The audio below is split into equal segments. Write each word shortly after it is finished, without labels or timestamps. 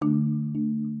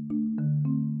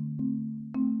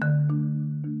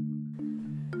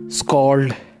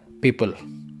Scold people.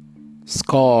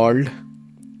 Scold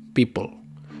people.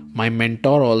 My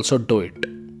mentor also do it.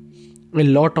 A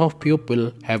lot of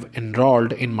people have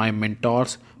enrolled in my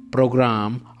mentor's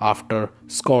program after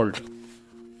Scold.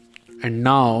 And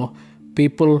now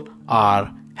people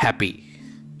are happy,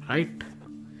 right?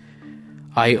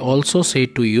 I also say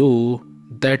to you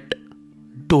that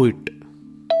do it.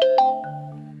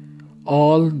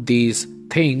 All these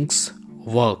things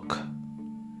work.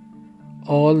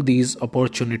 All these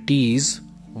opportunities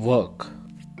work.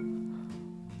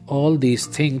 All these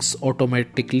things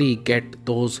automatically get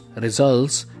those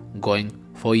results going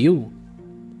for you.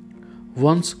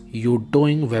 Once you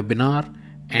doing webinar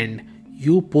and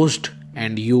you post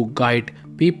and you guide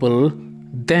people,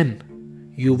 then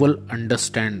you will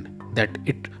understand that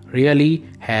it really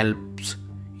helps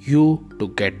you to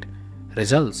get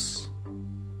results.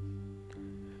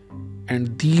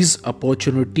 And these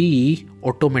opportunities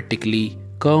automatically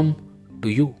come to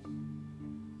you.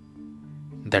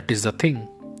 That is the thing,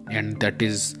 and that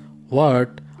is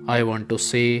what I want to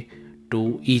say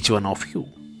to each one of you.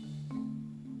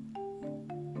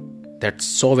 That's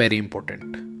so very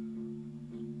important.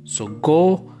 So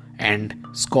go and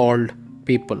scold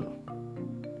people.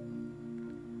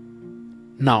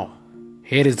 Now,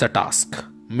 here is the task.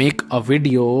 Make a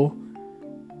video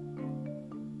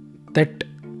that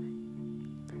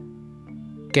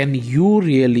can you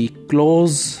really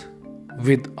close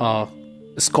with a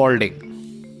scolding?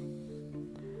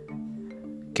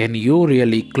 Can you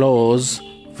really close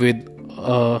with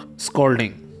a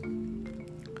scolding?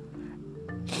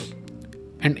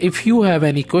 And if you have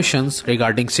any questions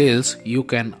regarding sales, you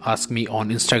can ask me on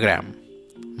Instagram.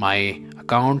 My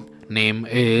account name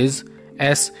is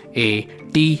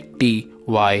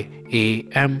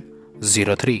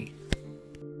SATTYAM03.